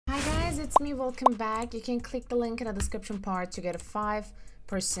guys, it's me, welcome back. You can click the link in the description part to get a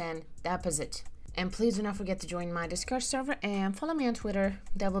 5% deposit. And please do not forget to join my Discord server and follow me on Twitter.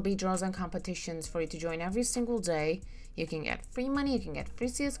 There will be draws and competitions for you to join every single day. You can get free money, you can get free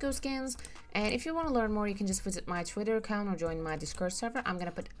CSGO skins, and if you want to learn more, you can just visit my Twitter account or join my Discord server. I'm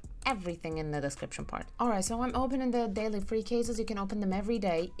gonna put everything in the description part. Alright, so I'm opening the daily free cases. You can open them every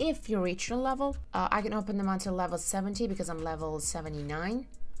day if you reach your level. I can open them until level 70 because I'm level 79.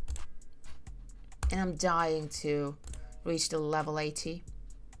 And I'm dying to reach the level 80.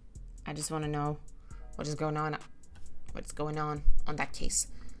 I just want to know what is going on. What's going on that case.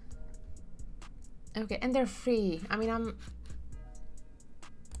 Okay, and they're free. I mean,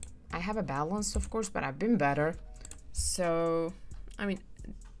 I have a balance, of course, but I've been better. So, I mean,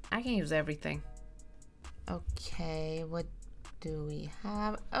 I can use everything. Okay, what do we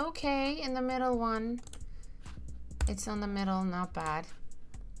have? Okay, in the middle one. It's on the middle, not bad.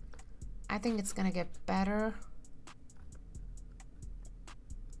 I think it's gonna get better.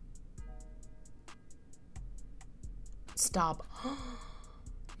 Stop.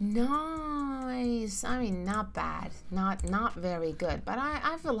 Nice. I mean, not bad. Not very good. But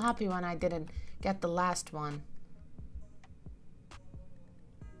I feel happy when I didn't get the last one.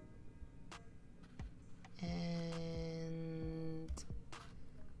 And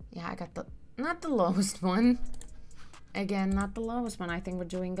yeah, I got not the lowest one. Again, not the lowest one. I think we're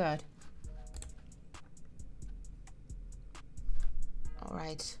doing good. All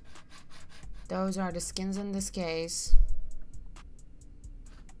right. Those are the skins in this case.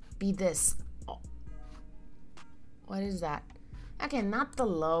 Be this. Oh. What is that? Okay, not the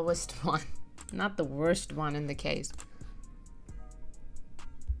lowest one. Not the worst one in the case.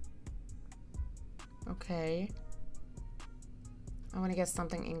 Okay. I want to get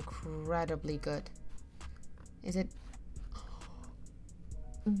something incredibly good. Is it?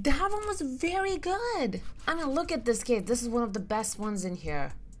 That one was very good. I mean, look at this case. This is one of the best ones in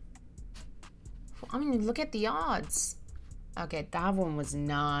here. I mean, look at the odds. Okay, that one was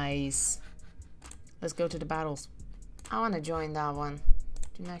nice. Let's go to the battles. I want to join that one.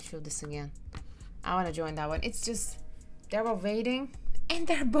 Do not show this again. I want to join that one. It's just, they're all waiting. And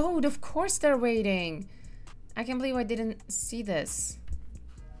they're both. Of course they're waiting. I can't believe I didn't see this.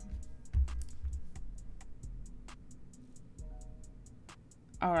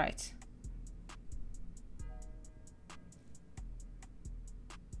 All right.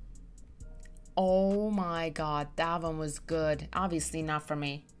 Oh my god, that one was good. Obviously not for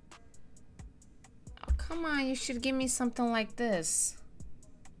me. Oh, come on, you should give me something like this.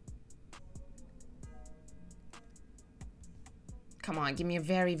 Come on, give me a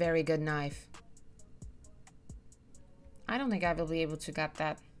very, very good knife. I don't think I will be able to get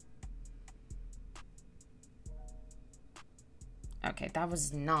that. Okay, that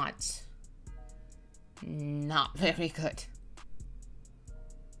was not very good.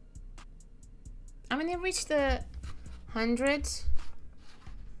 I mean, it reached the 100,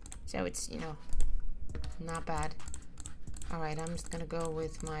 so it's, you know, not bad. All right, I'm just gonna go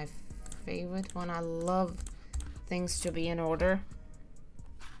with my favorite one. I love things to be in order.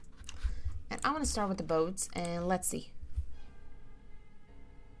 And I want to start with the boats, and let's see.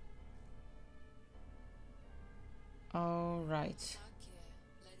 All right.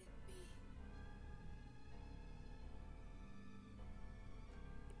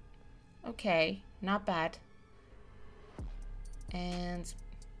 Okay, not bad. And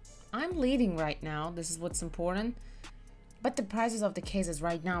I'm leading right now. This is what's important. But the prices of the cases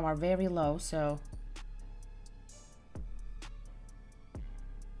right now are very low, so...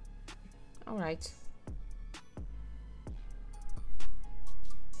 Alright.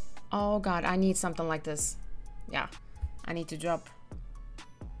 Oh god, I need something like this. Yeah, I need to drop.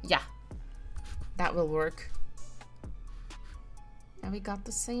 Yeah, that will work. And we got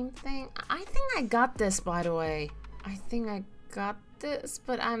the same thing. I think I got this, by the way. I think I got this,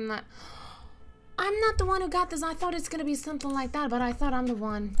 but I'm not the one who got this. I thought it's gonna be something like that, but I thought I'm the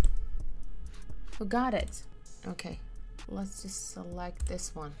one who got it. Okay, let's just select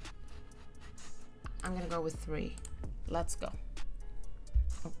this one. I'm gonna go with 3. Let's go.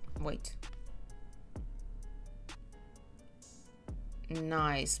 Oh, wait.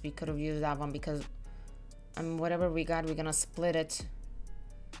 Nice. We could have used that one because whatever we got, we're gonna split it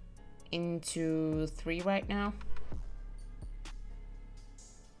into 3 right now.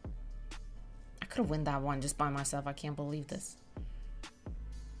 I could have won that one just by myself. I can't believe this.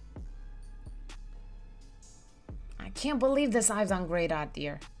 I can't believe this. I've done great out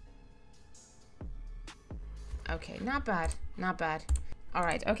there. Okay, not bad. Not bad. All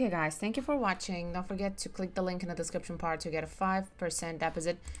right, okay guys, thank you for watching. Don't forget to click the link in the description part to get a 5%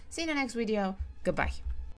 deposit. See you in the next video. Goodbye.